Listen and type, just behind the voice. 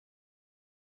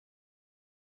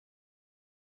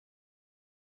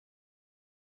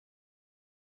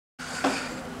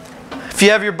If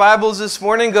you have your Bibles this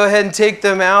morning, go ahead and take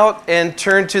them out and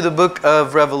turn to the book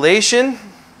of Revelation,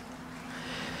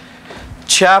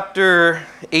 chapter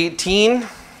 18.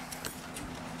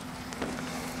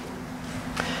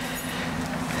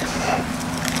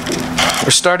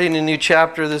 We're starting a new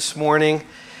chapter this morning.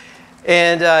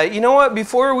 And you know what?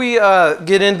 Before we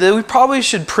get into it, we probably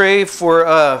should pray for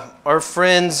our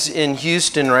friends in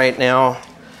Houston right now.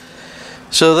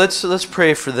 So let's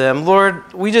pray for them.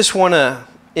 Lord, we just want to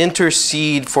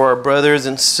intercede for our brothers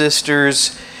and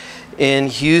sisters in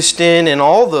Houston and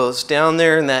all those down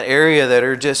there in that area that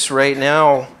are just right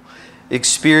now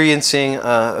experiencing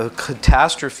a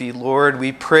catastrophe. Lord,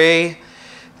 we pray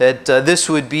that this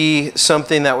would be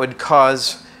something that would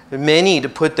cause many to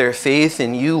put their faith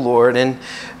in you, Lord, and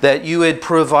that you would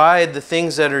provide the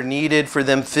things that are needed for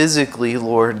them physically,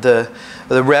 Lord, the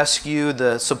rescue,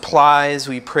 the supplies.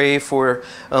 We pray for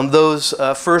those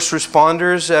first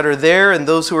responders that are there and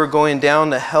those who are going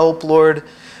down to help, Lord.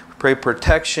 We pray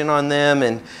protection on them.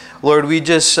 And Lord, we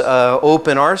just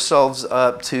open ourselves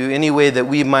up to any way that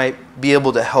we might be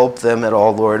able to help them at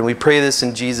all, Lord. And we pray this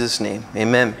in Jesus' name.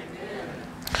 Amen.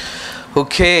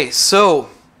 Okay, so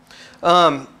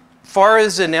far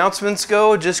as announcements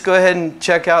go, just go ahead and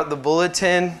check out the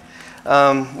bulletin.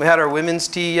 We had our women's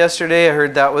tea yesterday. I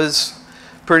heard that was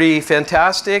pretty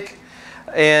fantastic.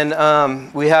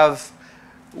 And we have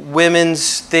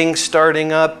women's things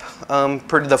starting up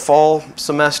for the fall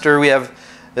semester. We have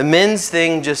the men's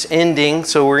thing just ending,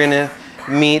 so we're going to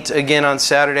meet again on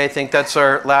Saturday. I think that's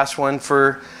our last one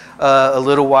for a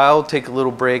little while. Take a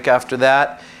little break after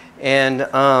that. And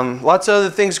lots of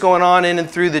other things going on in and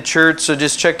through the church, so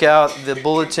just check out the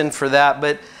bulletin for that.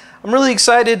 But I'm really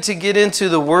excited to get into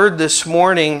the Word this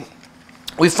morning.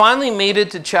 We finally made it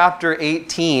to chapter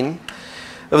 18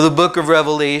 of the book of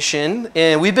Revelation,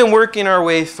 and we've been working our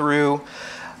way through.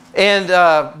 And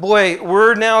boy,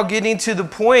 we're now getting to the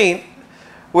point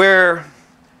where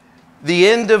the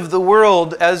end of the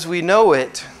world as we know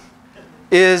it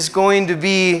is going to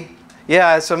be,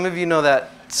 yeah, some of you know that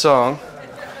song.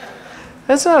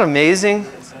 That's not amazing.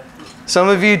 Some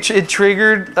of you, it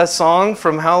triggered a song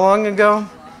from how long ago?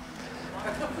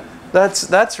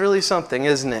 That's really something,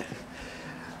 isn't it?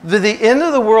 The end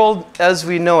of the world as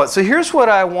we know it. So here's what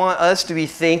I want us to be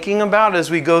thinking about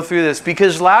as we go through this.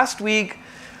 Because last week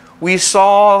we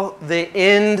saw the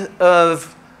end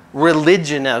of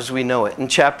religion as we know it in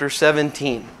chapter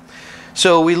 17.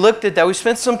 So we looked at that. We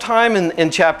spent some time in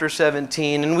chapter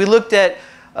 17. And we looked at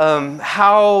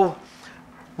how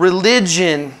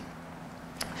religion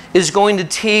is going to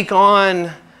take on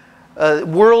a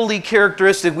worldly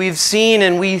characteristic. We've seen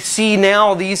and we see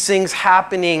now these things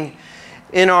happening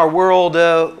in our world.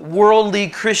 Worldly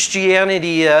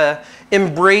Christianity,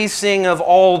 embracing of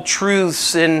all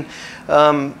truths, and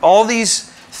all these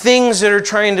things that are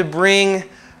trying to bring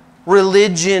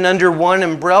religion under one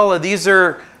umbrella. These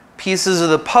are pieces of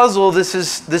the puzzle. This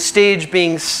is the stage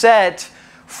being set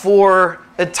for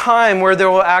a time where there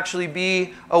will actually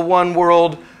be a one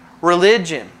world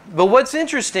religion. But what's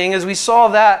interesting is we saw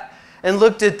that and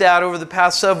looked at that over the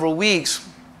past several weeks.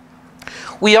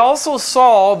 We also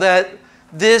saw that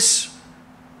this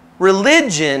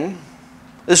religion,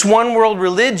 this one world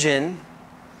religion,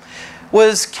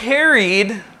 was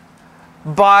carried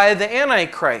by the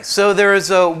Antichrist. So there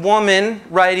is a woman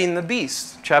riding the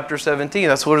beast, chapter 17.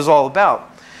 That's what it's all about.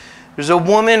 There's a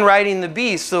woman riding the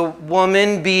beast, the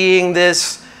woman being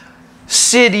this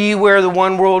city where the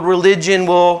one world religion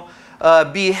will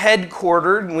be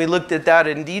headquartered, and we looked at that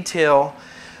in detail.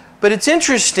 But it's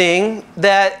interesting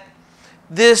that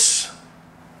this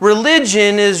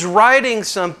religion is riding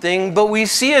something, but we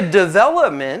see a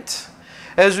development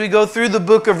as we go through the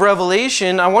book of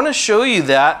Revelation. I want to show you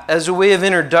that as a way of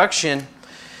introduction.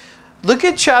 Look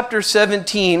at chapter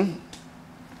 17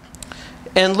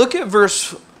 and look at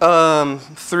verse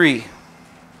 3.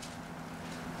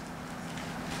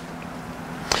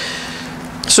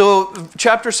 So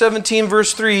chapter 17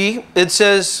 verse 3, it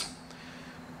says,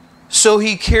 "So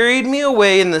he carried me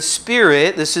away in the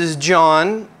spirit," this is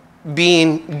John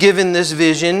being given this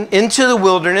vision, "into the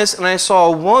wilderness, and I saw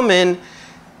a woman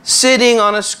sitting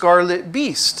on a scarlet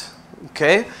beast."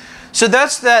 Okay, so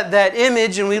that's that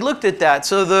image, and we looked at that.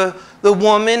 So the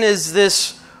woman is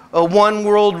this one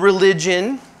world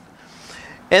religion.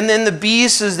 And then the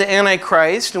beast is the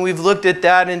Antichrist, and we've looked at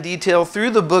that in detail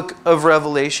through the book of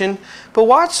Revelation. But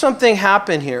watch something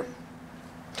happen here.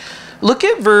 Look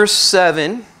at verse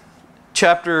 7,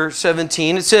 chapter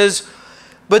 17. It says,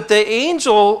 "But the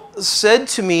angel said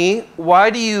to me, 'Why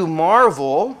do you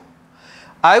marvel?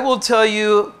 I will tell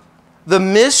you the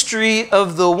mystery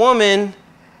of the woman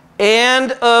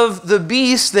and of the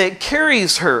beast that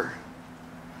carries her.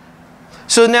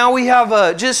 So now we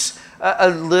have just a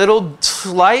little,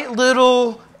 slight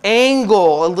little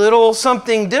angle, a little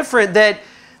something different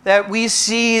that we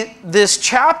see this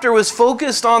chapter was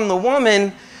focused on the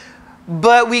woman,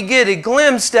 but we get a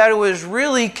glimpse that it was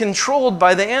really controlled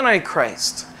by the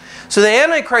Antichrist. So the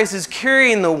Antichrist is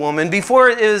carrying the woman. Before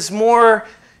it is more,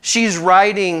 she's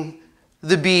riding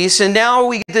the beast. And now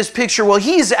we get this picture, well,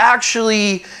 he's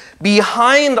actually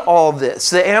behind all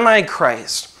this, the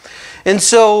Antichrist. And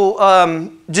so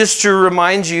just to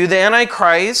remind you, the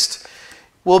Antichrist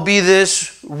will be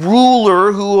this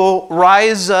ruler who will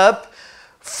rise up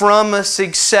from a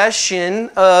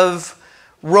succession of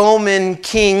Roman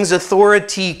kings,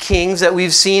 authority kings that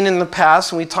we've seen in the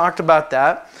past, and we talked about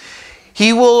that.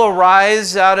 He will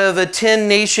arise out of a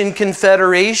 10-nation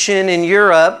confederation in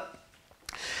Europe,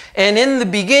 and in the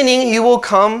beginning he will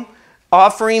come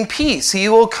offering peace. He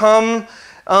will come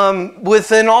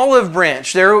with an olive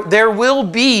branch. There will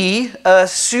be a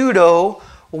pseudo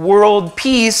world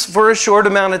peace for a short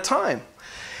amount of time.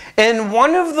 And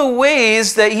one of the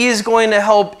ways that he is going to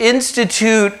help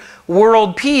institute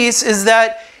world peace is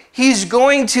that he's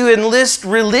going to enlist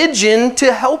religion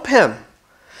to help him.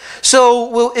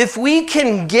 So if we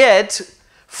can get,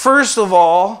 first of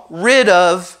all, rid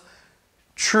of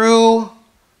true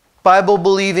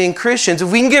Bible-believing Christians,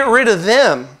 if we can get rid of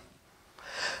them,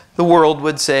 the world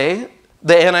would say,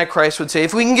 the Antichrist would say,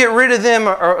 if we can get rid of them,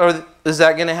 is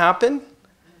that going to happen?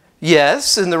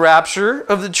 Yes, in the rapture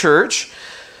of the church.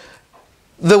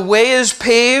 The way is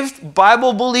paved,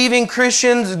 Bible-believing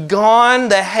Christians gone,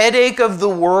 the headache of the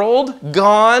world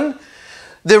gone,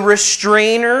 the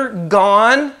restrainer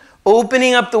gone,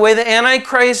 opening up the way. The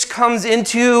Antichrist comes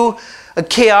into a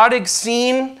chaotic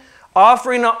scene,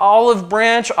 offering an olive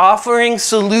branch, offering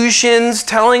solutions,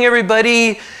 telling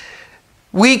everybody,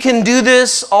 we can do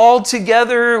this all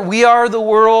together. We are the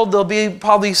world. There'll be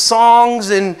probably songs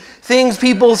and things,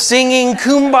 people singing,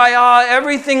 kumbaya,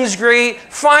 everything's great.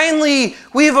 Finally,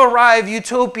 we've arrived,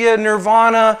 utopia,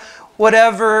 nirvana,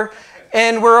 whatever.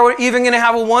 And we're even going to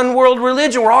have a one world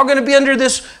religion. We're all going to be under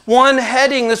this one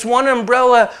heading, this one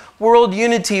umbrella, world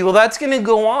unity. Well, that's going to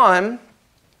go on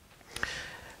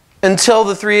until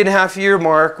the 3.5-year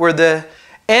mark, where the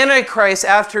Antichrist,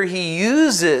 after he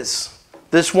uses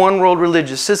this one world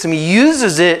religious system, he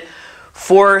uses it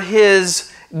for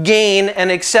his gain and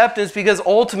acceptance, because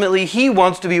ultimately he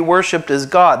wants to be worshipped as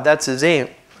God. That's his aim.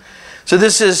 So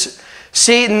this is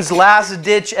Satan's last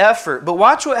ditch effort. But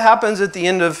watch what happens at the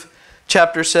end of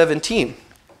chapter 17.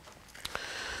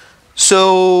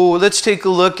 So let's take a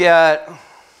look at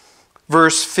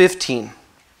verse 15.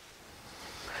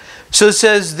 So it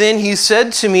says, then he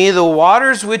said to me, the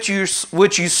waters which you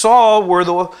saw were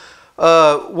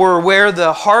where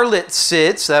the harlot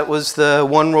sits. That was the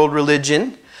one world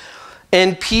religion.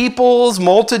 And peoples,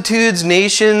 multitudes,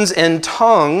 nations, and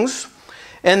tongues.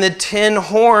 And the 10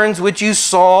 horns which you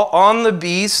saw on the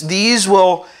beast, these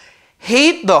will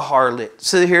hate the harlot.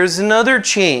 So here's another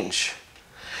change.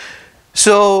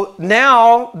 So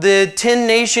now the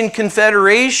 10-nation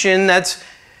confederation that's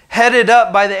headed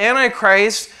up by the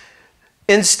Antichrist,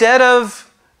 instead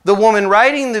of the woman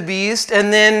riding the beast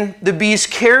and then the beast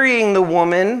carrying the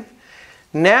woman,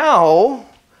 now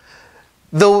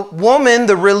the woman,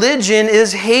 the religion,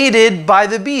 is hated by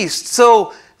the beast.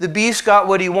 So the beast got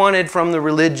what he wanted from the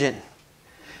religion.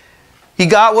 He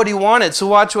got what he wanted. So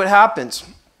watch what happens.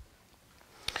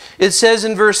 It says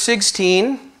in verse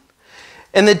 16,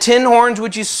 and the 10 horns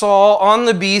which you saw on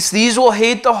the beast, these will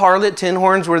hate the harlot. 10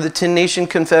 horns were the 10-nation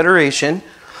confederation.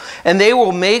 And they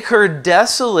will make her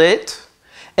desolate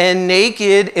and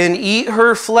naked and eat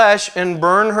her flesh and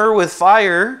burn her with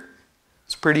fire.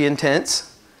 It's pretty intense.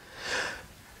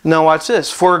 Now watch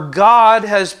this. For God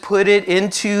has put it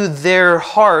into their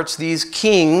hearts, these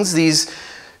kings,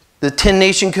 the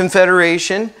 10-nation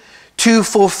confederation, to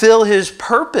fulfill his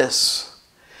purpose,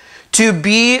 to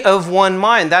be of one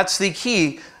mind. That's the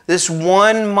key. This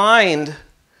one mind,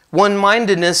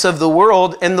 one-mindedness of the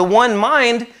world. And the one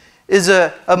mind is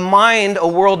a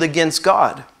world against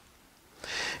God.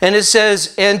 And it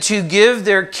says, and to give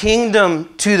their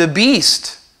kingdom to the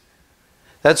beast.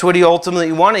 That's what he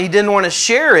ultimately wanted. He didn't want to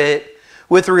share it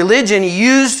with religion. He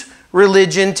used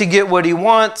religion to get what he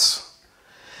wants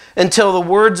until the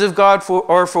words of God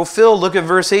are fulfilled. Look at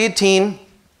verse 18.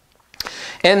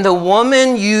 And the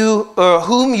woman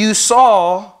whom you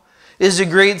saw is a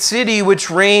great city which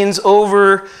reigns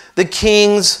over the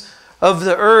kings of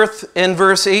the earth. In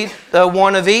verse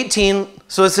 1 of 18,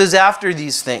 so it says after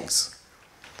these things.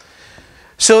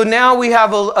 So now we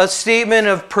have a statement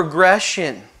of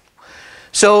progression.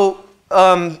 So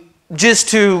just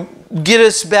to get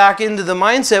us back into the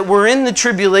mindset, we're in the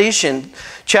tribulation,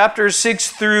 chapters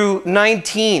 6 through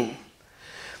 19.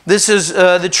 This is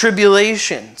the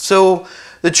tribulation. So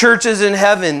the church is in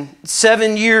heaven,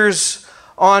 7 years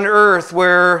on earth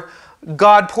where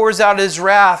God pours out his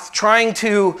wrath, trying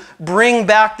to bring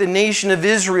back the nation of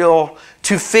Israel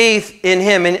to faith in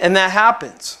him, and that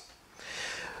happens.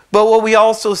 But what we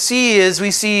also see is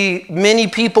we see many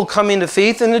people coming to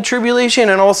faith in the tribulation,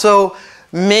 and also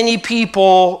many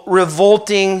people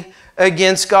revolting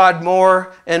against God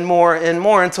more and more and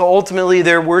more until ultimately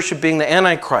they're worshiping the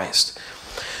Antichrist.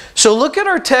 So look at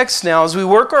our text now as we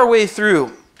work our way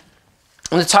through.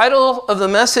 And the title of the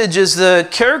message is The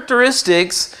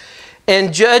Characteristics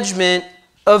and Judgment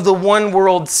of the One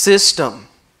World System.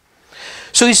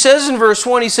 So he says in verse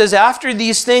 1, he says, "After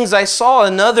these things I saw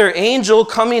another angel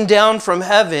coming down from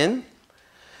heaven,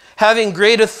 having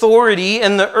great authority,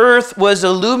 and the earth was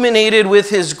illuminated with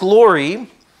his glory.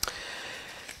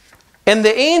 And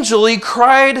the angel, he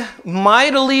cried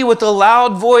mightily with a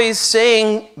loud voice,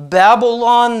 saying,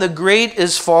 Babylon the great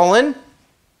is fallen,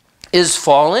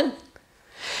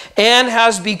 and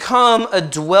has become a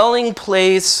dwelling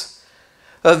place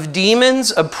of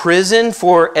demons, a prison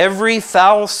for every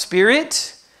foul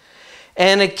spirit,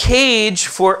 and a cage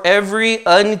for every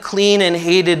unclean and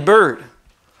hated bird."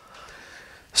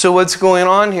 So what's going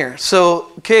on here?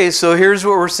 So here's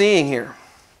what we're seeing here.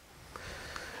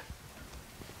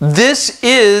 This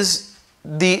is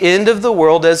the end of the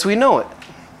world as we know it.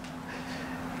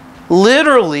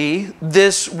 Literally,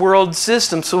 this world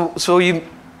system.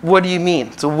 What do you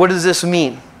mean? So what does this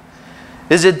mean?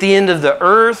 Is it the end of the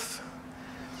earth?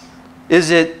 Is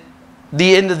it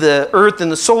the end of the earth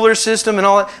and the solar system and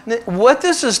all that? What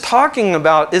this is talking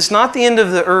about is not the end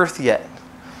of the earth yet.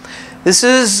 This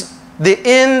is the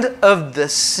end of the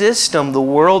system, the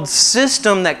world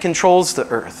system that controls the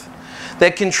earth,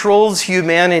 that controls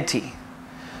humanity.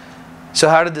 So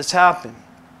how did this happen?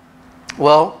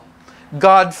 Well,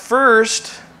 God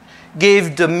first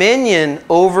gave dominion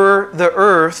over the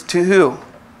earth to who?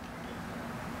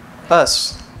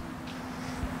 Us.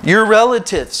 Your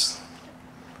relatives.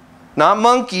 Not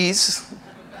monkeys.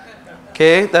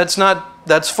 Okay,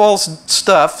 that's false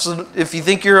stuff. So if you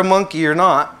think you're a monkey, you're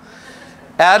not.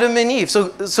 Adam and Eve.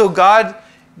 So God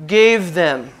gave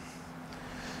them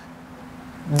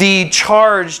the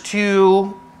charge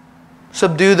to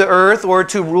subdue the earth or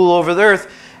to rule over the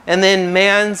earth. And then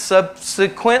man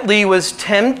subsequently was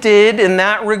tempted in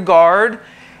that regard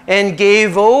and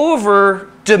gave over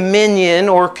dominion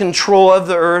or control of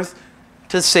the earth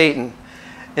to Satan.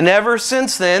 And ever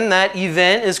since then, that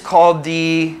event is called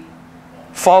the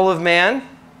fall of man,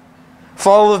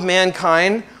 fall of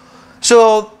mankind.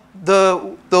 So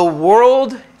the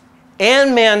world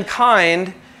and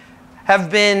mankind have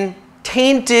been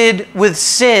tainted with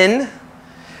sin.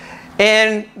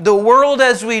 And the world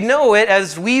as we know it,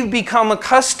 as we've become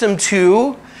accustomed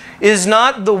to, is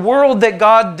not the world that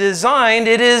God designed.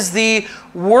 It is the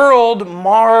world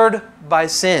marred by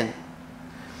sin.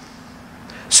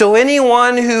 So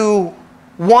anyone who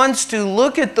wants to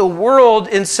look at the world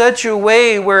in such a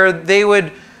way where they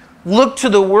would look to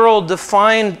the world to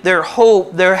find their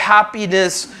hope, their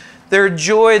happiness, their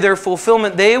joy, their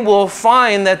fulfillment, they will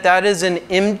find that that is an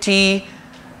empty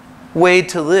way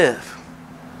to live.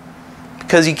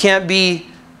 Because you can't be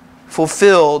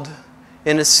fulfilled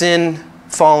in a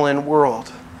sin-fallen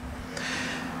world.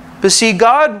 But see,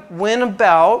 God went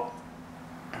about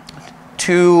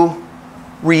to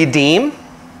redeem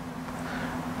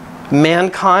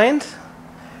mankind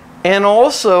and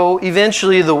also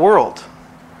eventually the world.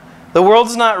 The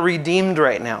world's not redeemed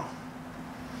right now.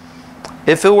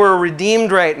 If it were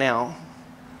redeemed right now,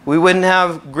 we wouldn't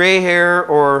have gray hair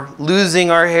or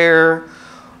losing our hair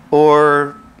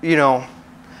or,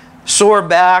 sore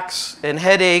backs and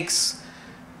headaches.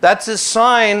 That's a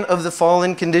sign of the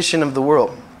fallen condition of the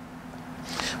world.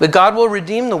 But God will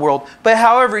redeem the world. But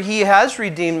however, He has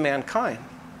redeemed mankind.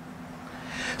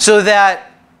 So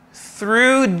that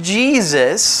through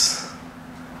Jesus,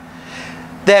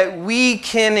 that we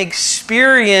can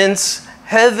experience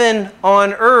heaven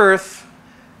on earth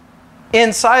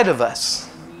inside of us,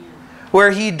 where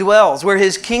He dwells, where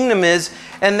His kingdom is,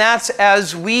 and that's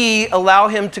as we allow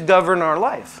Him to govern our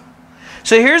life.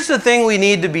 So here's the thing we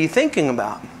need to be thinking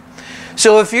about.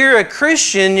 So if you're a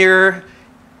Christian, you're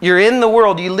in the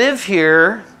world, you live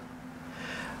here,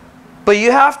 but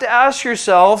you have to ask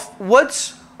yourself,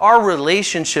 what's our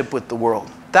relationship with the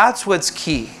world? That's what's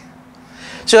key.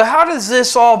 So how does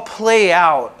this all play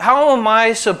out? How am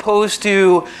I supposed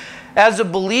to, as a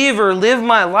believer, live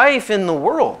my life in the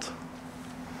world?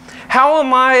 How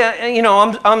am I,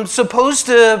 I'm supposed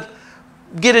to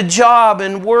get a job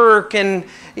and work, and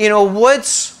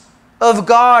what's of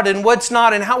God and what's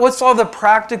not, and what's all the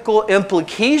practical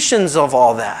implications of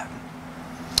all that?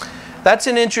 That's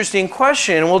an interesting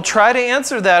question, and we'll try to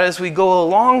answer that as we go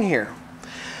along here.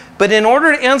 But in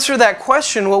order to answer that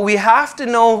question, what we have to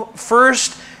know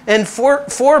first and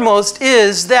foremost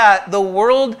is that the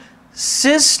world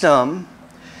system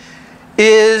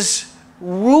is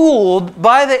ruled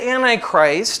by the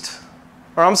Antichrist,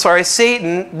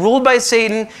 Satan, ruled by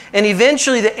Satan, and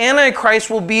eventually the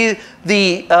Antichrist will be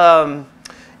the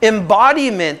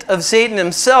embodiment of Satan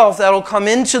himself that will come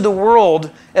into the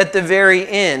world at the very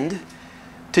end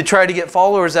to try to get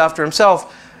followers after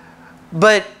himself.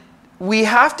 But we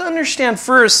have to understand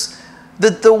first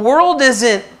that the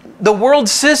world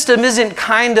system isn't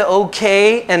kind of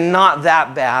okay and not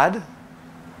that bad.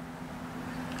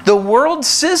 The world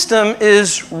system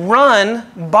is run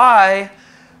by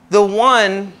the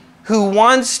one who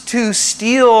wants to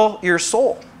steal your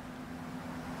soul.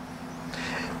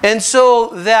 And so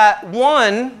that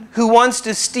one who wants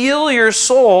to steal your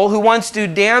soul, who wants to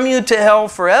damn you to hell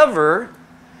forever,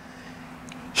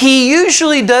 he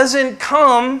usually doesn't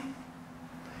come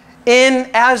in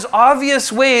as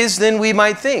obvious ways than we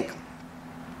might think.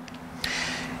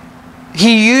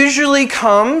 He usually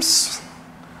comes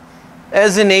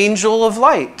as an angel of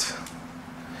light.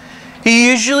 He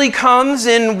usually comes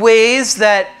in ways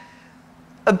that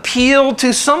appeal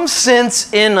to some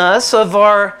sense in us of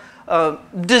our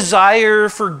desire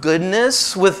for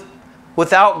goodness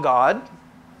without God,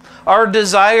 our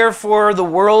desire for the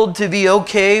world to be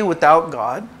okay without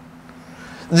God,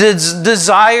 the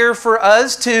desire for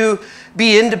us to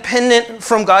be independent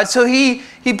from God. So he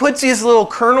puts these little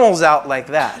kernels out like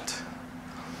that.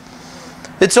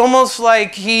 It's almost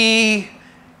like he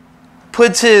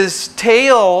puts his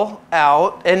tail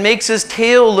out and makes his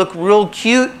tail look real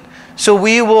cute so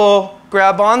we will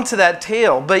grab onto that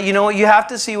tail. But you know what? You have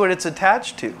to see what it's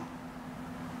attached to.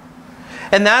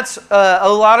 And that's a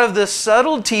lot of the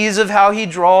subtleties of how he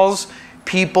draws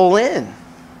people in.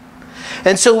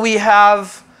 And so we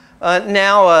have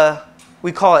now,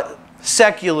 we call it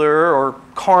secular or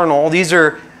carnal. These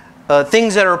are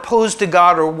things that are opposed to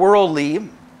God or worldly.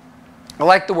 I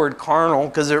like the word carnal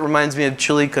because it reminds me of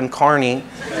chili con carne,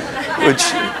 which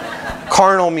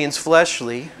carnal means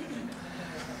fleshly.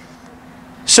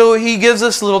 So he gives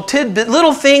us little tidbit,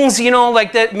 little things,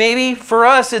 like that. Maybe for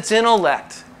us it's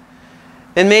intellect.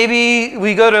 And maybe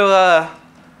we go to a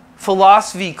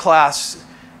philosophy class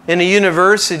in a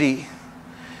university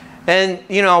and,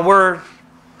 we're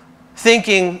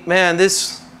thinking, man,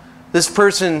 this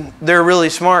person, they're really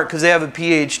smart because they have a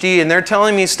PhD and they're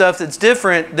telling me stuff that's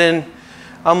different than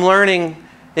I'm learning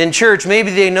in church.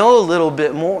 Maybe they know a little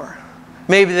bit more.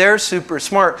 Maybe they're super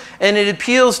smart. And it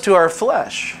appeals to our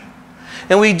flesh.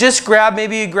 And we just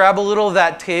maybe you grab a little of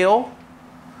that tail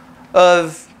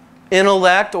of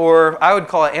intellect, or I would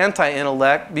call it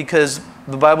anti-intellect, because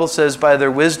the Bible says by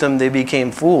their wisdom they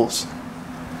became fools.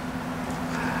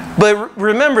 But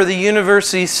remember, the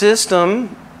university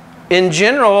system in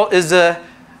general is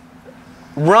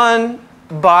run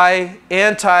by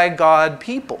anti-God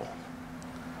people.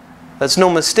 That's no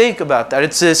mistake about that.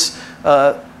 It's this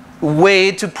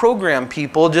way to program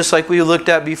people, just like we looked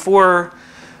at before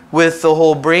with the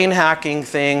whole brain hacking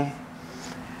thing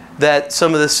that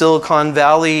some of the Silicon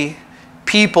Valley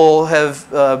people have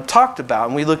talked about,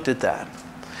 and we looked at that.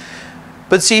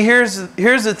 But see, here's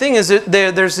the thing, is that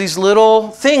there's these little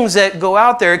things that go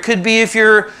out there. It could be if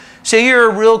say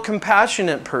you're a real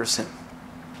compassionate person,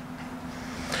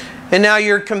 and now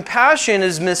your compassion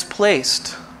is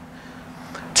misplaced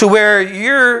to where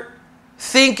you're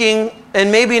thinking,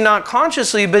 and maybe not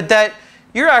consciously, but that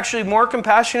you're actually more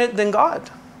compassionate than God.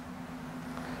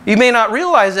 You may not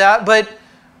realize that, but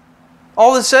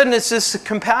all of a sudden it's this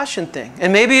compassion thing.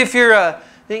 And maybe if you're a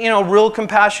real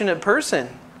compassionate person,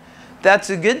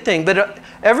 that's a good thing. But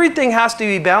everything has to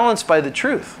be balanced by the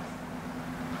truth.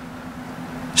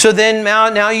 So then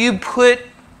now you put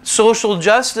social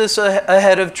justice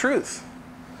ahead of truth,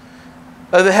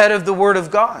 ahead of the Word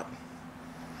of God.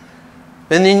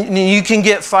 And then you can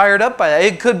get fired up by that.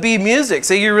 It could be music.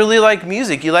 Say you really like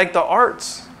music. You like the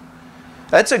arts.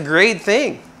 That's a great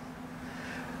thing.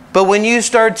 But when you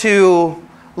start to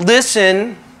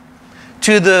listen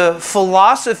to the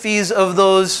philosophies of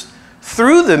those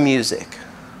through the music,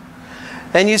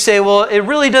 and you say, well, it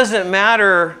really doesn't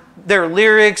matter their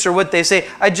lyrics or what they say.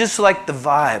 I just like the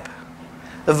vibe.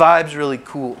 The vibe's really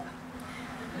cool.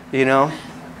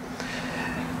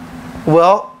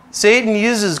 Well, Satan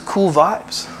uses cool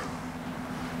vibes.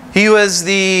 He was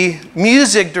the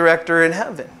music director in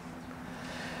heaven.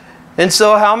 And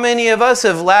so how many of us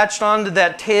have latched onto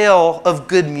that tail of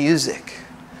good music?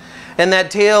 And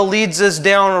that tail leads us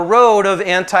down a road of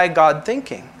anti-God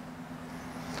thinking.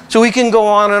 So we can go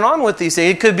on and on with these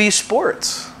things. It could be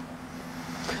sports.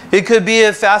 It could be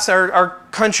our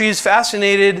country is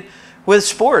fascinated with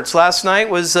sports. Last night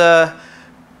was a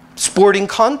sporting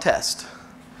contest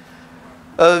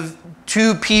of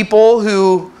two people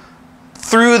who,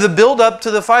 through the build-up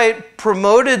to the fight,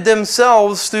 promoted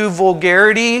themselves through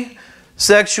vulgarity,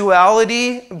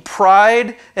 sexuality,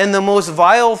 pride, and the most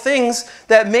vile things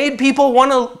that made people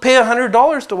want to pay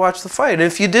 $100 to watch the fight. And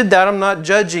if you did that, I'm not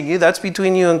judging you. That's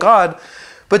between you and God.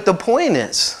 But the point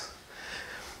is,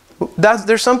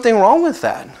 there's something wrong with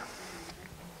that.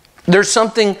 There's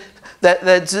something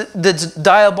that's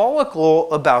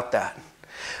diabolical about that.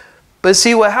 But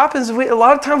see, what happens, a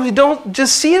lot of times we don't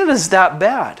just see it as that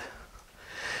bad.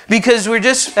 Because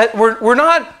we're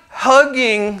not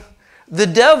hugging the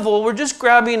devil, we're just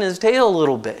grabbing his tail a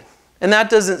little bit. And that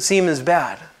doesn't seem as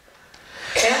bad.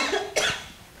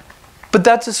 But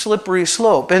that's a slippery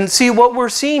slope. And see, what we're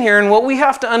seeing here and what we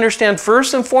have to understand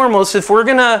first and foremost, if we're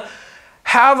going to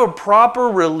have a proper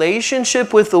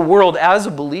relationship with the world as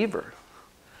a believer,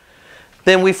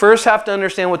 then we first have to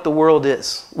understand what the world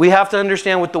is. We have to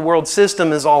understand what the world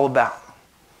system is all about.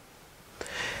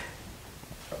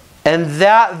 And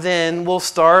that then will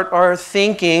start our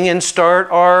thinking and start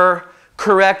our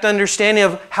correct understanding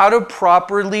of how to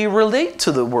properly relate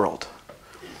to the world.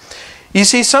 You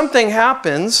see, something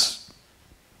happens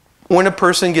when a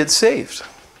person gets saved.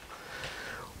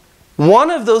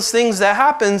 One of those things that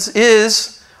happens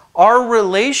is our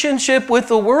relationship with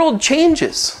the world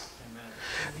changes.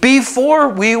 Before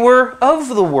we were of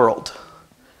the world.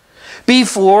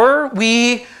 Before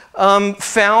we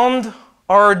found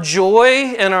our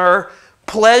joy and our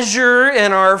pleasure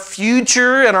and our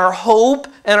future and our hope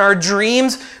and our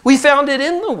dreams, we found it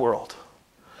in the world.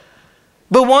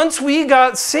 But once we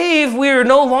got saved, we are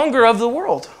no longer of the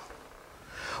world.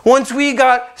 Once we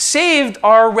got saved,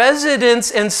 our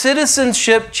residence and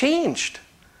citizenship changed.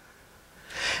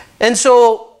 And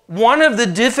so one of the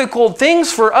difficult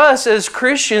things for us as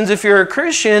Christians, if you're a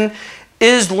Christian,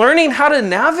 is learning how to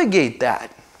navigate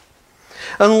that.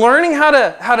 And learning how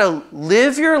to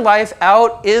live your life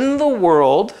out in the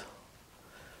world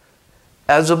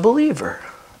as a believer.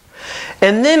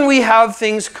 And then we have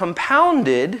things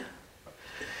compounded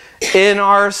in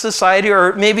our society,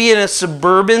 or maybe in a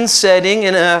suburban setting,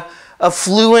 in a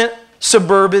affluent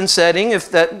suburban setting, if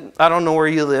that, I don't know where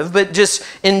you live, but just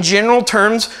in general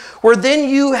terms, where then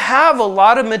you have a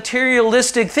lot of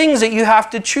materialistic things that you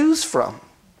have to choose from.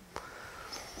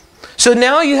 So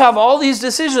now you have all these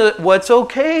decisions, what's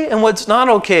okay and what's not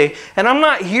okay. And I'm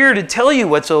not here to tell you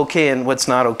what's okay and what's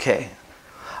not okay.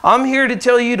 I'm here to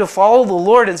tell you to follow the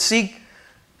Lord and seek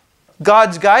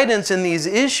God's guidance in these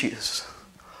issues.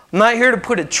 I'm not here to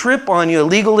put a trip on you, a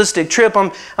legalistic trip.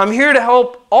 I'm here to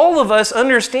help all of us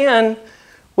understand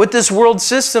what this world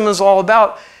system is all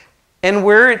about and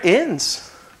where it ends.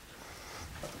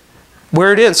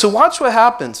 Where it ends. So watch what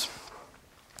happens.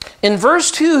 In verse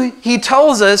 2, he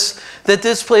tells us that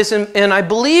this place, and I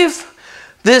believe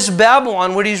this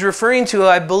Babylon, what he's referring to,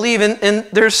 I believe, and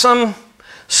there's some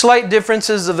slight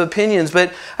differences of opinions,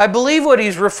 but I believe what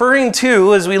he's referring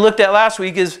to, as we looked at last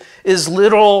week, is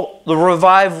the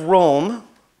revived Rome,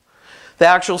 the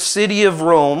actual city of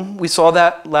Rome. We saw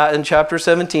that in chapter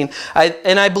 17.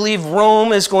 And I believe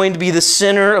Rome is going to be the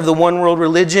center of the one world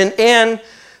religion and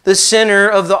the center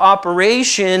of the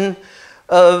operation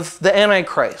of the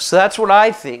Antichrist. So that's what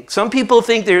I think. Some people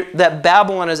think that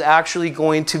Babylon is actually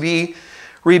going to be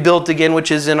rebuilt again,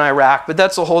 which is in Iraq, but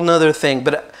that's a whole nother thing.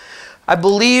 But I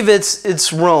believe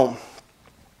it's Rome.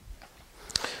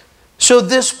 So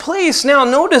this place, now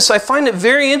notice, I find it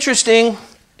very interesting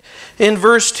in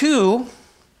verse 2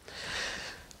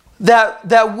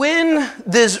 that when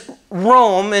this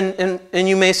Rome, and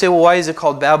you may say, well, why is it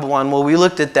called Babylon? Well, we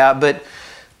looked at that, but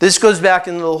this goes back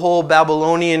into the whole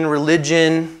Babylonian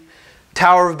religion,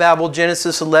 Tower of Babel,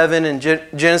 Genesis 11 and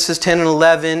Genesis 10 and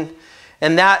 11,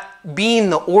 and that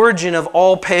being the origin of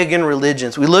all pagan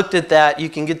religions. We looked at that. You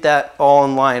can get that all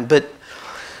online. But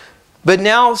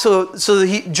now,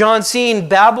 John's seeing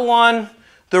Babylon,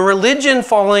 the religion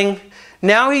falling.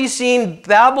 Now he's seeing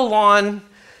Babylon,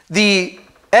 the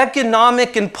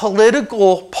economic and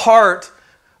political part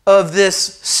of this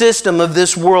system, of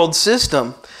this world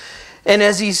system. And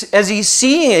as he's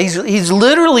seeing it, he's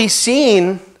literally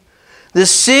seeing the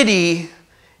city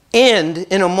end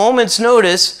in a moment's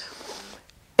notice.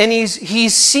 And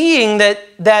he's seeing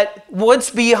that what's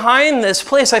behind this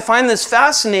place, I find this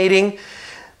fascinating,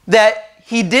 that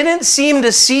he didn't seem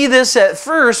to see this at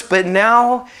first, but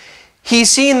now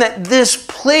he's seen that this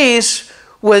place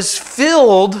was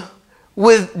filled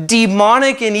with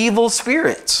demonic and evil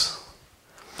spirits.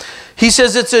 He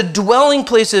says it's a dwelling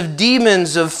place of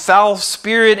demons, of foul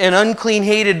spirit and unclean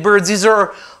hated birds. These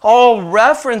are all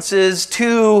references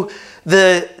to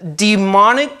the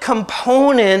demonic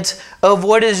component of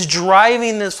what is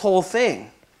driving this whole thing.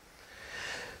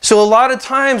 So a lot of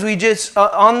times we just,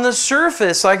 on the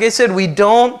surface, like I said, we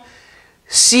don't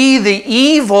see the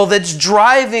evil that's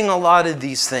driving a lot of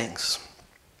these things.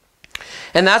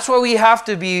 And that's why we have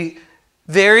to be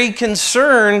very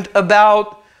concerned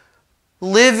about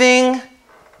living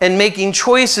and making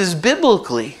choices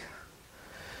biblically.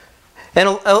 And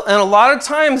a lot of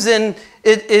times then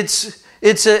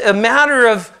it's a matter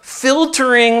of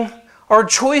filtering our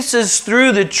choices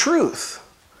through the truth.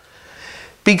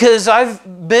 Because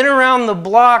I've been around the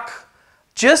block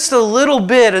just a little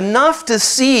bit, enough to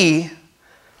see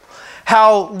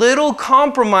how little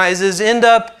compromises end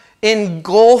up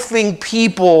engulfing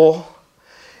people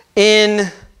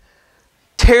in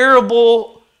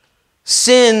terrible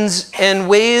sins and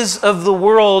ways of the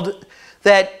world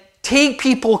that take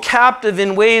people captive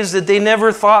in ways that they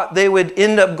never thought they would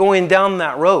end up going down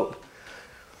that road.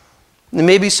 And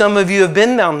maybe some of you have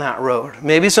been down that road.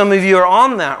 Maybe some of you are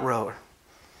on that road.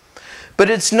 But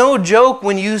it's no joke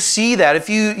when you see that. If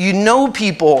you know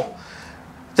people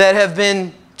that have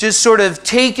been just sort of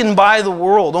taken by the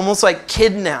world, almost like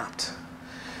kidnapped.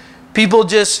 People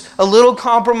just a little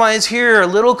compromise here, a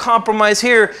little compromise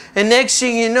here, and next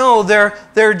thing you know,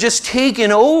 they're just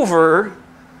taken over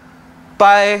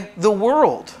by the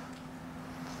world.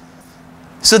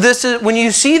 So this is, when you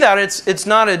see that, it's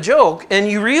not a joke, and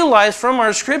you realize from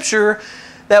our scripture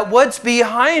that what's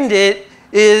behind it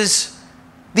is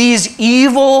these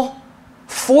evil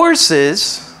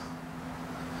forces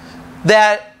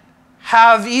that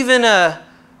have even a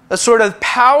sort of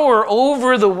power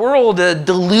over the world, a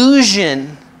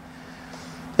delusion.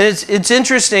 And it's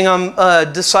interesting, I'm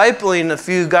discipling a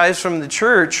few guys from the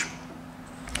church,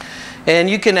 and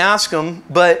you can ask them,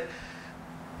 but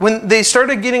when they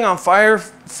started getting on fire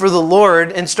for the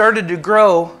Lord and started to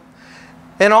grow,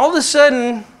 and all of a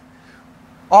sudden,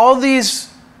 all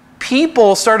these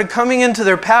people started coming into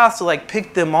their path to like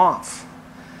pick them off.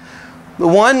 The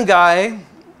one guy,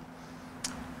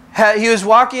 he was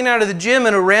walking out of the gym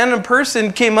and a random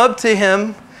person came up to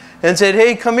him and said,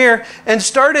 "Hey, come here," and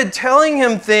started telling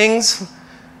him things.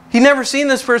 He'd never seen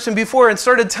this person before, and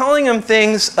started telling him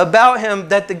things about him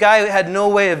that the guy had no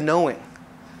way of knowing.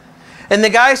 And the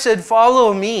guy said,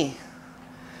 "Follow me.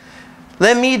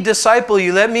 Let me disciple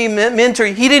you. Let me mentor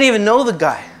you." He didn't even know the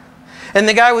guy. And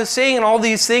the guy was saying all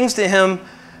these things to him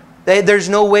that there's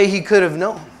no way he could have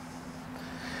known.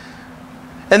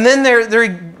 And then they're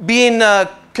being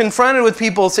confronted with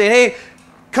people saying, "Hey,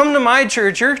 come to my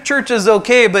church. Your church is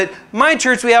okay, but my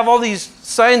church, we have all these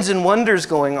signs and wonders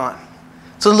going on.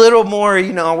 It's a little more,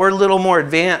 we're a little more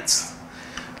advanced,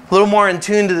 a little more in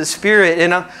tune to the Spirit."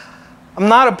 And I'm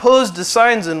not opposed to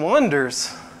signs and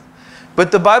wonders,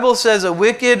 but the Bible says a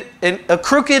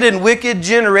crooked and wicked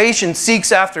generation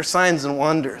seeks after signs and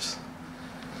wonders.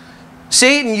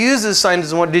 Satan uses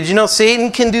signs and wonders. Did you know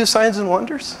Satan can do signs and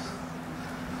wonders?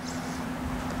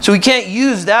 So we can't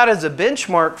use that as a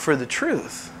benchmark for the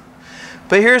truth.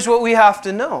 But here's what we have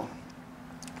to know.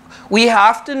 We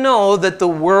have to know that the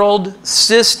world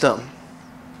system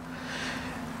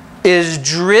is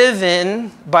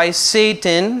driven by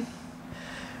Satan,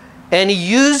 and he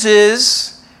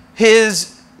uses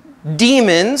his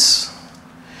demons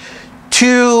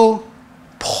to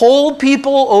pull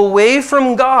people away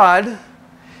from God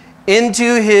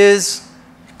into his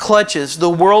clutches. The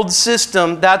world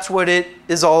system, that's what it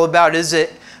is all about.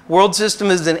 World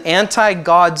system is an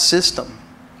anti-God system.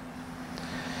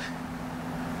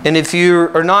 And if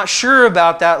you are not sure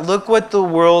about that, look what the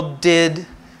world did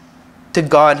to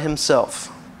God himself.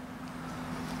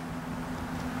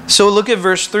 So look at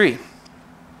verse 3.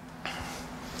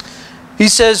 He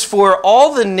says, "For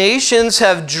all the nations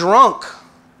have drunk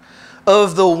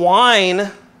of the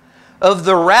wine of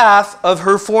the wrath of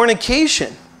her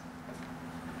fornication.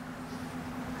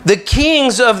 The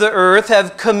kings of the earth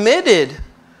have committed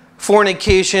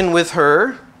fornication with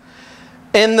her,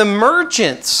 and the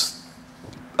merchants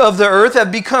of the earth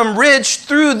have become rich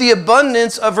through the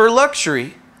abundance of her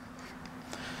luxury."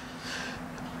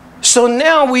 So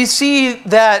now we see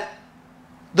that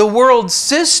the world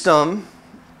system,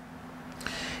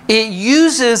 it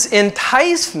uses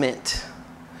enticement.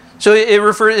 So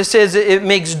it says it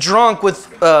makes drunk with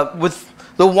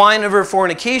the wine of her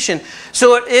fornication.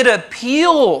 So it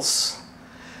appeals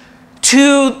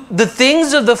to the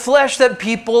things of the flesh that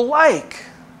people like.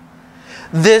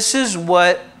 This is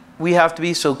what we have to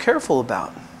be so careful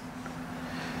about.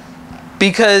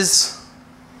 Because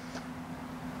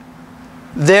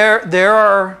there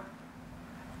are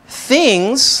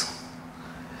things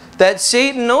that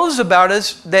Satan knows about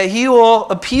us that he will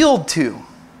appeal to.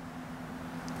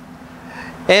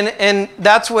 And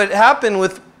that's what happened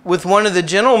with one of the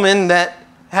gentlemen that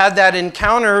had that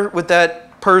encounter with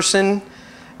that person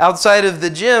outside of the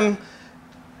gym.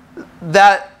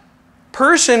 That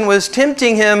person was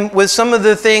tempting him with some of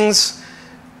the things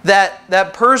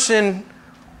that person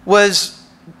was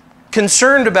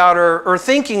concerned about or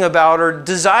thinking about or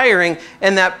desiring,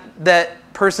 and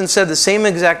that person said the same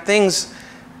exact things,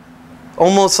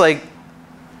 almost like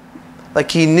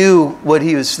he knew what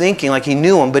he was thinking, like he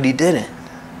knew him, but he didn't.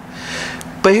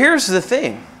 But here's the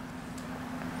thing,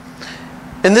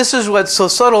 and this is what's so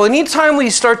subtle. Anytime we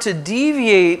start to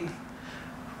deviate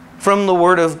from the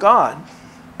Word of God,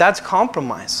 that's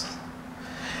compromise.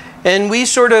 And we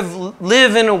sort of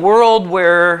live in a world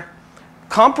where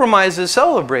compromise is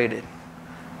celebrated,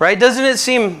 right? Doesn't it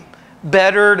seem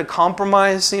better to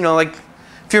compromise? You know, like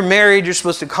if you're married, you're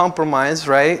supposed to compromise,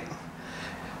 right?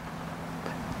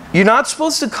 You're not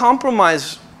supposed to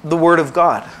compromise the Word of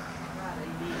God.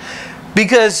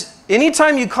 Because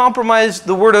anytime you compromise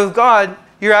the Word of God,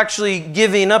 you're actually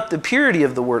giving up the purity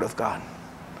of the Word of God.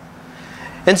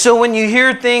 And so when you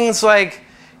hear things like,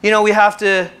 you know, we have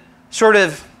to sort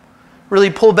of really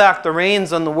pull back the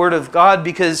reins on the Word of God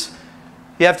because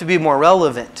you have to be more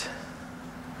relevant.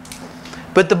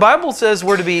 But the Bible says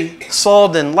we're to be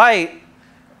salt and light,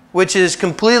 which is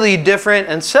completely different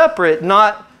and separate,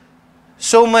 not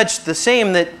so much the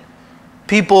same that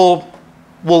people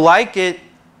will like it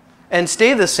and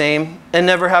stay the same and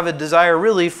never have a desire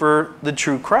really for the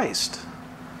true Christ.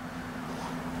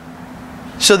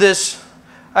 So this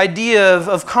idea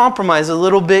of compromise, a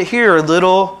little bit here, a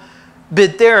little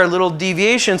bit there, a little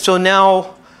deviation. So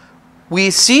now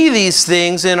we see these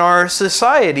things in our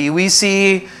society. We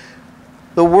see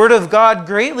the Word of God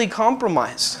greatly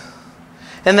compromised.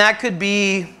 And that could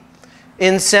be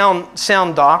in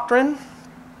sound doctrine,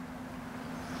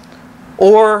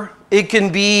 or it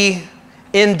can be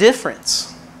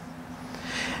indifference.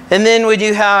 And then when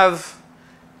you have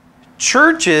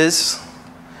churches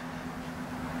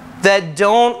that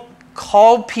don't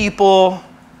call people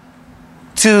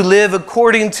to live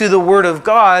according to the Word of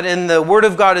God, and the Word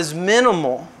of God is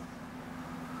minimal,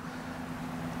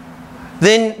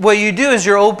 then what you do is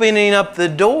you're opening up the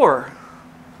door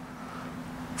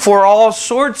for all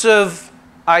sorts of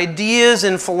ideas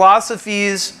and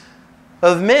philosophies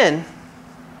of men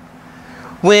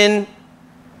when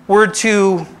we're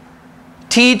to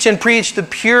teach and preach the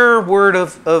pure Word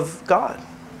of God.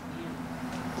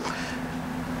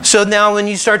 So now when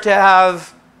you start to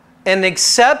have an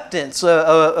acceptance,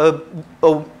 I'd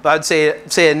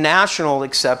say a national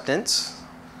acceptance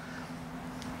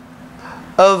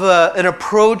of an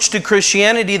approach to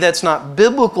Christianity that's not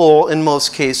biblical in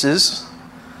most cases,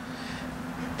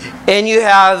 and you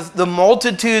have the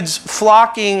multitudes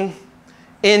flocking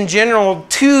in general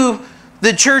to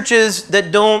the churches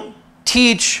that don't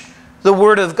teach the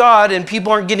Word of God, and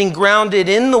people aren't getting grounded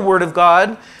in the Word of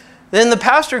God, then the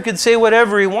pastor could say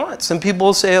whatever he wants, and people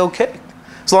will say, okay.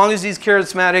 As long as he's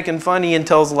charismatic and funny and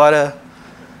tells a lot of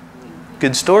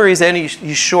good stories, and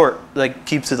he's short, like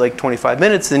keeps it like 25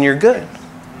 minutes, then you're good.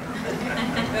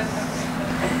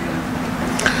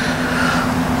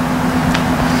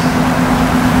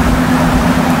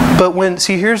 But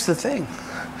here's the thing.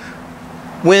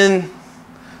 When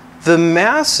the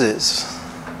masses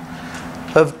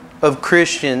of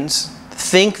Christians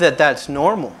think that that's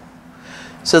normal,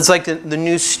 so it's like the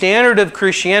new standard of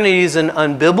Christianity is an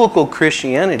unbiblical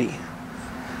Christianity,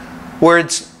 where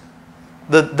it's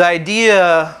the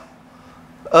idea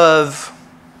of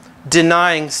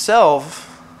denying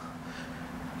self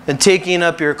and taking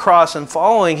up your cross and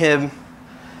following Him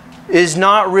is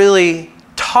not really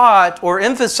taught or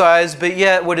emphasized, but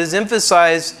yet what is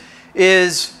emphasized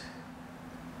is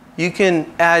you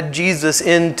can add Jesus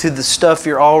into the stuff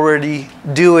you're already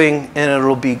doing and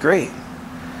it'll be great.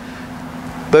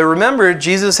 But remember,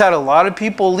 Jesus had a lot of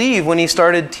people leave when He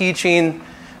started teaching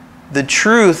the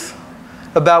truth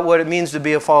about what it means to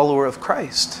be a follower of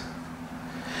Christ.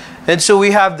 And so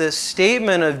we have this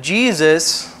statement of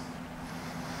Jesus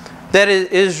that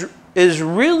is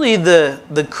really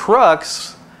the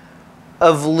crux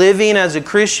of living as a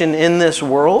Christian in this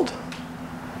world,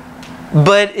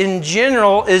 but in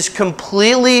general is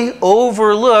completely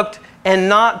overlooked and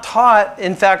not taught.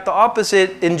 In fact, the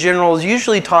opposite in general is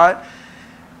usually taught,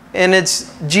 And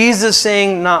it's Jesus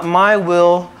saying, not my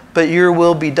will, but your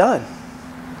will be done.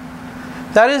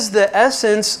 That is the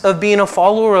essence of being a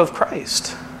follower of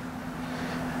Christ.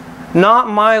 Not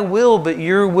my will, but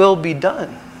your will be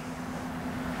done.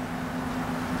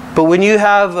 But when you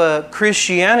have a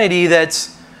Christianity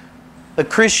that's a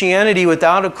Christianity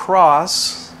without a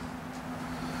cross,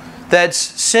 that's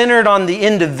centered on the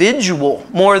individual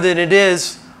more than it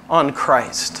is on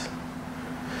Christ,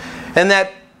 and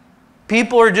that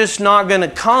people are just not going to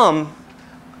come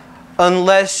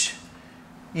unless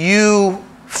you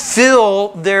fill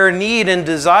their need and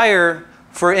desire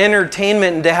for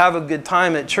entertainment and to have a good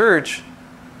time at church,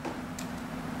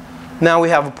 now we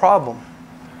have a problem.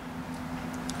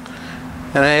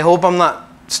 And I hope I'm not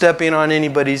stepping on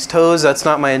anybody's toes. That's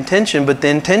not my intention. But the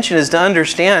intention is to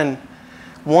understand,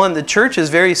 one, the church is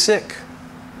very sick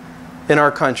in our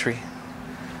country.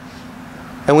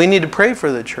 And we need to pray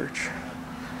for the church.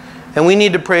 And we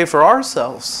need to pray for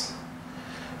ourselves.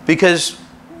 Because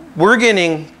we're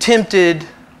getting tempted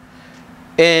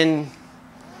and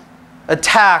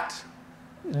attacked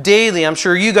daily. I'm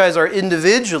sure you guys are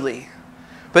individually.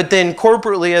 But then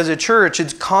corporately as a church,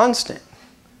 it's constant.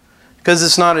 Because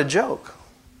it's not a joke.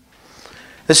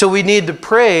 And so we need to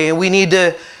pray, and we need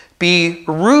to be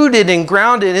rooted and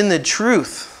grounded in the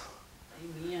truth.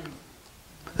 Amen.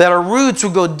 That our roots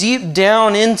will go deep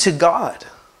down into God.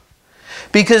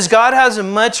 Because God has a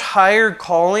much higher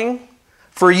calling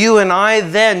for you and I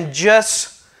than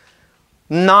just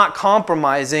not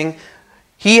compromising.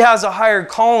 He has a higher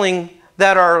calling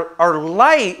that our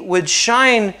light would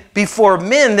shine before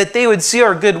men, that they would see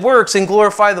our good works and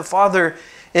glorify the Father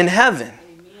in heaven.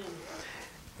 Amen.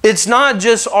 It's not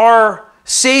just our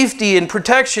safety and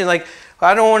protection. Like,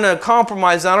 I don't want to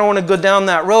compromise. I don't want to go down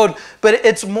that road. But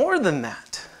it's more than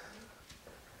that.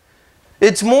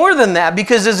 It's more than that,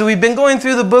 because as we've been going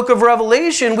through the book of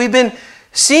Revelation, we've been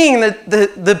seeing that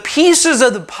the pieces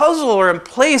of the puzzle are in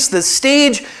place. The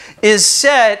stage is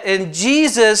set, and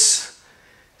Jesus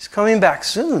is coming back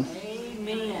soon.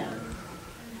 Amen.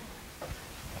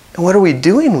 And what are we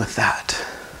doing with that?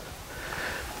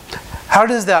 How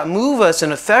does that move us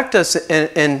and affect us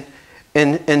and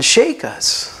shake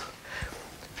us?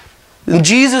 And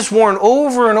Jesus warned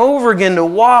over and over again to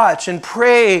watch and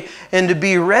pray and to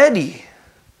be ready.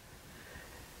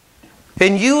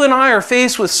 And you and I are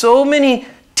faced with so many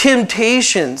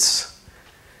temptations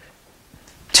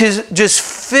to just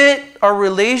fit our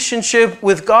relationship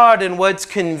with God in what's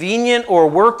convenient or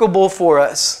workable for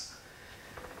us.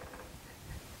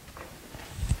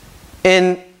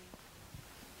 And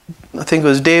I think it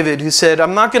was David who said,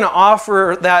 I'm not going to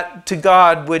offer that to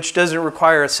God which doesn't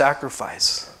require a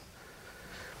sacrifice.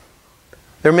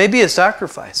 There may be a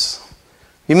sacrifice.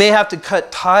 You may have to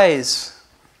cut ties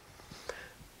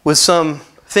with some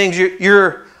things.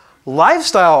 Your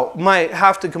lifestyle might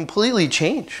have to completely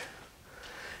change.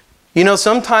 You know,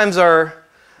 sometimes our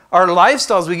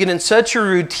lifestyles, we get in such a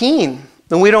routine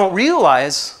and we don't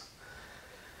realize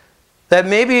that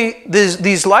maybe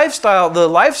the lifestyle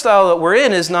that we're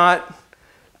in is not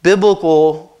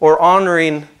biblical or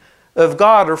honoring of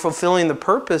God or fulfilling the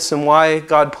purpose and why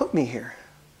God put me here.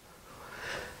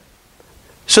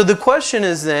 So the question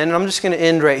is then, and I'm just going to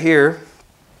end right here.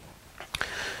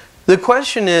 The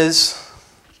question is,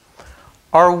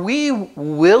 are we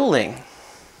willing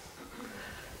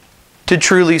to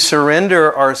truly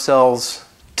surrender ourselves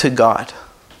to God?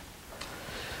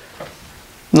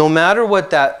 No matter what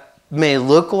that may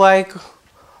look like,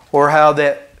 or how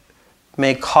that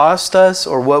may cost us,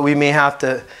 or what we may have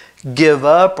to give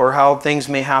up, or how things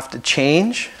may have to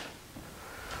change,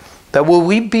 that will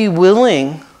we be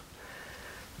willing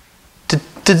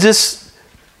to just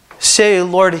say,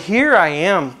 Lord, here I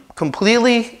am,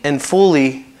 completely and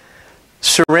fully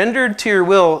surrendered to your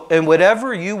will, and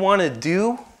whatever you want to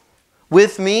do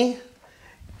with me,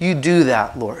 you do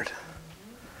that, Lord.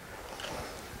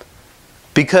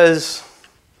 Because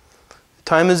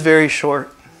time is very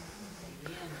short.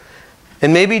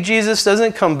 And maybe Jesus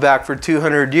doesn't come back for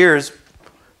 200 years,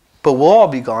 but we'll all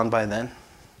be gone by then.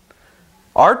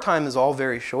 Our time is all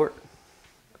very short.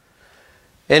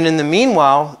 And in the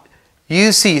meanwhile,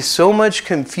 you see so much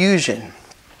confusion,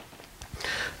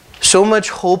 so much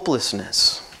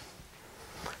hopelessness,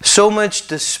 so much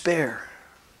despair.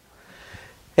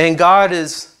 And God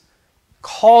has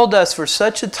called us for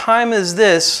such a time as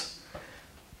this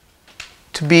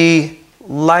to be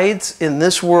lights in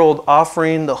this world,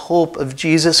 offering the hope of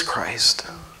Jesus Christ.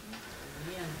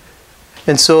 Amen.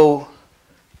 And so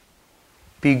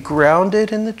be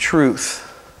grounded in the truth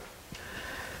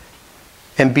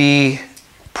and be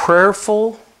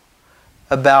prayerful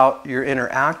about your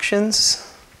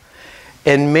interactions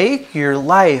and make your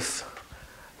life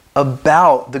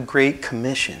about the Great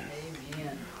Commission.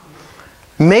 Amen.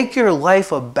 Make your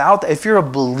life about that. If you're a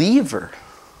believer,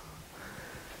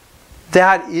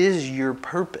 that is your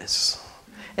purpose.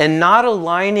 And not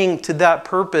aligning to that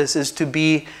purpose is to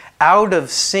be out of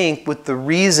sync with the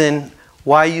reason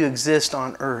why you exist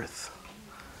on earth.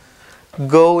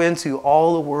 Go into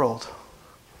all the world,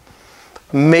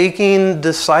 making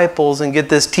disciples, and get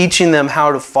this, teaching them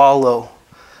how to follow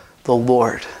the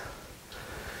Lord.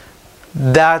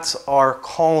 That's our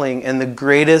calling, and the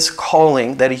greatest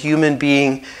calling that a human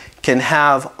being can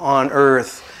have on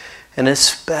earth, and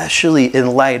especially in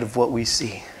light of what we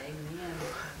see. Amen.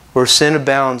 Where sin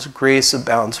abounds, grace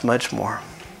abounds much more.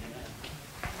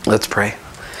 Let's pray.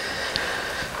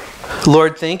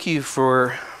 Lord, thank you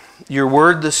for your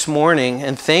word this morning,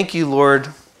 and thank you, Lord,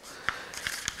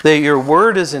 that your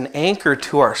word is an anchor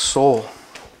to our soul.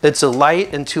 It's a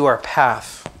light into our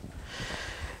path.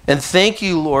 And thank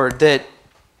you, Lord, that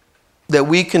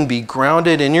we can be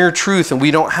grounded in your truth, and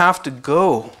we don't have to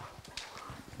go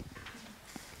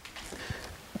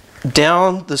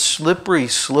down the slippery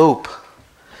slope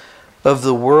of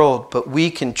the world, but we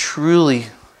can truly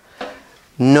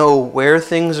know where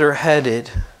things are headed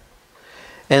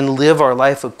and live our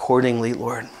life accordingly,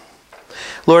 Lord.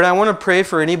 Lord, I want to pray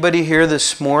for anybody here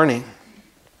this morning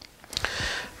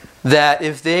that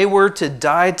if they were to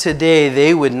die today,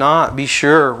 they would not be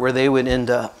sure where they would end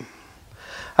up.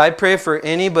 I pray for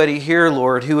anybody here,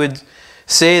 Lord, who would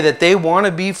say that they want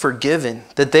to be forgiven,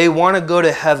 that they want to go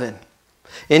to heaven.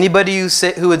 Anybody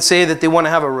who would say that they want to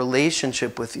have a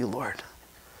relationship with you, Lord.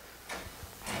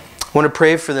 I want to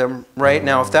pray for them right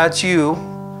now. If that's you,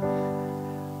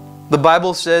 the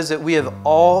Bible says that we have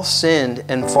all sinned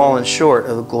and fallen short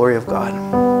of the glory of God.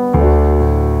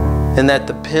 And that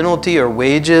the penalty or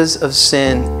wages of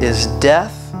sin is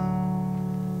death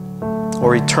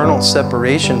or eternal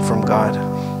separation from God.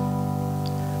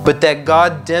 But that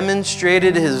God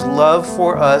demonstrated his love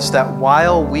for us, that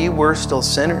while we were still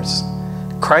sinners,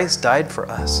 Christ died for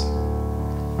us.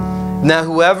 Now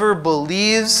whoever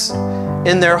believes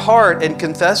in their heart and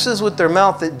confesses with their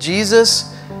mouth that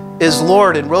Jesus is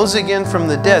Lord and rose again from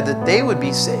the dead, that they would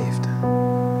be saved.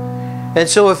 And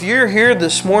so if you're here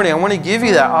this morning, I want to give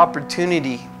you that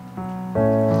opportunity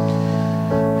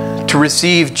to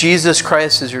receive Jesus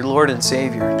Christ as your Lord and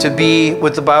Savior, to be,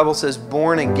 what the Bible says,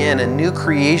 born again, a new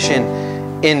creation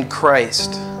in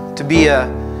Christ, to be a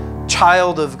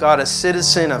child of God, a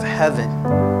citizen of heaven.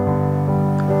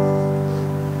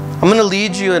 I'm going to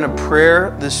lead you in a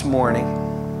prayer this morning.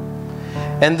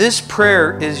 And this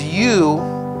prayer is you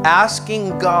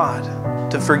asking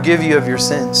God to forgive you of your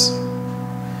sins.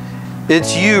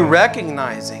 It's you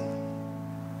recognizing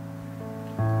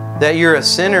that you're a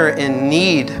sinner in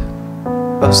need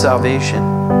of salvation.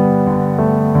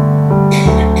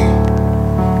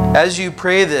 As you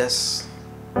pray this,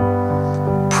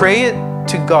 pray it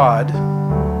to God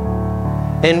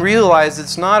and realize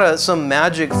it's not some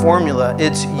magic formula.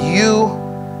 It's you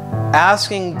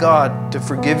asking God to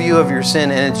forgive you of your sin,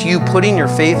 and it's you putting your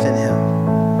faith in Him.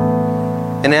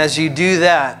 And as you do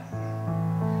that,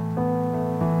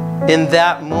 in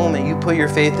that moment you put your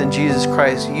faith in Jesus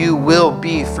Christ, you will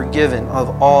be forgiven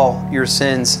of all your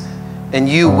sins, and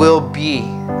you will be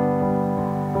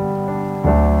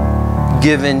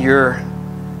given your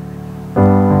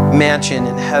mansion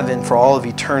in heaven for all of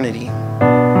eternity.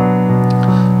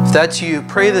 If that's you,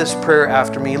 pray this prayer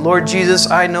after me. Lord Jesus,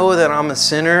 I know that I'm a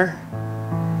sinner,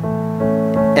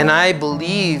 and I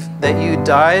believe that you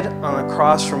died on the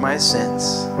cross for my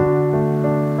sins.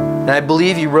 And I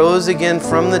believe you rose again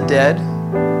from the dead.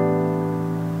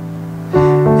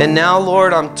 And now,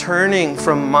 Lord, I'm turning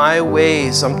from my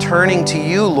ways. I'm turning to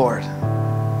you, Lord.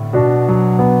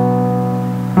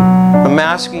 I'm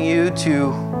asking you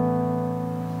to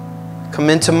come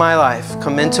into my life,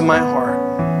 come into my heart.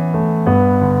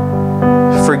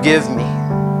 Forgive me.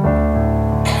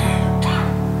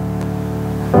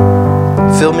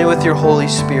 Fill me with your Holy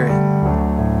Spirit.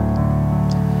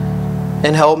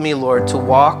 And help me, Lord, to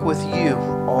walk with you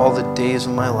all the days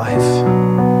of my life.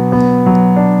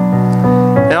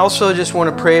 And I also just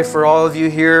want to pray for all of you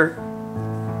here.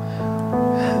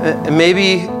 And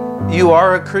maybe you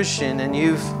are a Christian and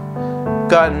you've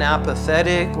gotten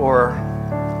apathetic or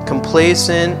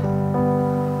complacent.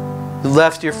 You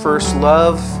left your first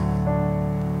love.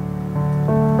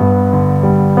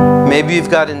 Maybe you've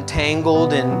got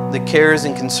entangled in the cares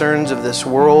and concerns of this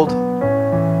world.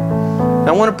 And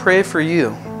I want to pray for you.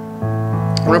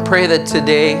 I want to pray that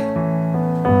today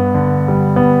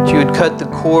you would cut the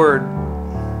cord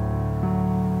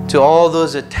to all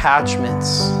those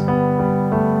attachments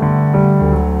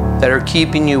that are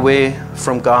keeping you away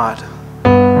from God.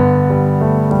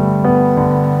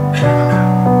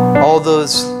 All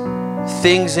those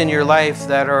things in your life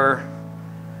that are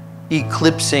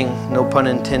eclipsing, no pun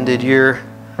intended, your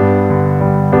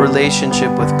relationship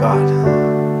with God.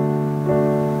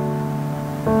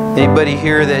 Anybody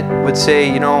here that would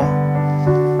say, you know,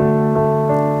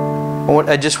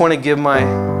 I just want to give my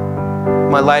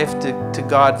life to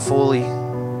God fully.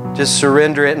 Just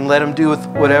surrender it and let Him do with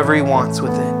whatever He wants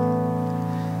with it.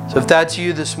 So if that's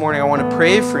you this morning, I want to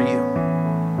pray for you.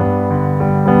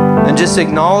 And just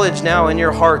acknowledge now in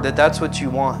your heart that that's what you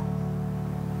want.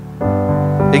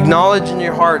 Acknowledge in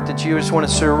your heart that you just want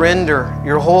to surrender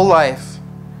your whole life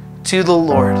to the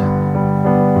Lord.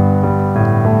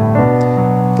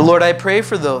 The Lord, I pray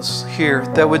for those here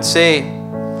that would say,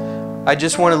 I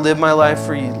just want to live my life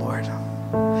for you, Lord.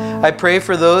 I pray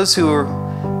for those who are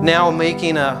now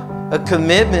making a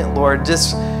commitment, Lord,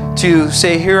 just to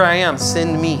say, here I am,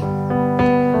 send me.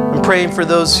 I'm praying for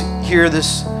those here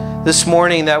this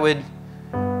morning that would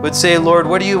say, Lord,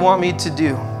 what do you want me to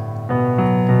do?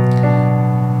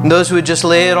 And those who would just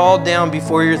lay it all down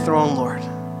before your throne, Lord.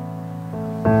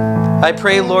 I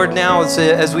pray, Lord, now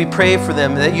as we pray for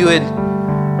them, that you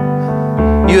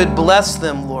would bless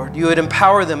them, Lord. You would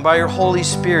empower them by your Holy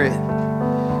Spirit.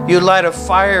 You would light a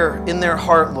fire in their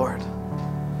heart, Lord.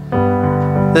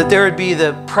 That there would be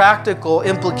the practical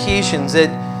implications, that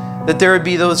there would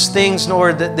be those things,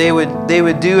 Lord, that they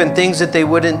would do and things that they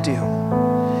wouldn't do.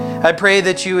 I pray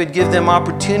that you would give them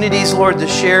opportunities, Lord, to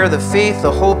share the faith,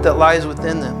 the hope that lies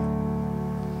within them.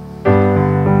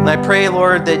 And I pray,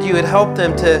 Lord, that you would help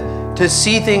them to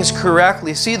see things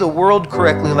correctly, see the world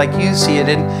correctly like you see it,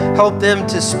 and help them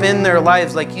to spend their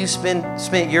lives like you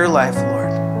spent your life,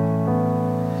 Lord.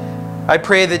 I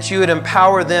pray that you would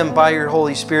empower them by your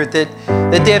Holy Spirit, that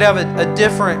they'd have a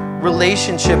different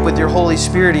relationship with your Holy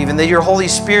Spirit even, that your Holy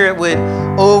Spirit would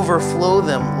overflow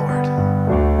them,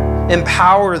 Lord.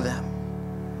 Empower them,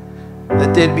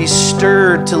 that they'd be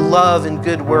stirred to love and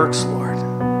good works, Lord.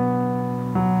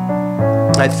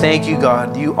 I thank you,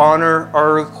 God. You honor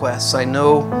our requests. I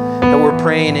know that we're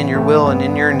praying in your will and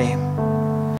in your name.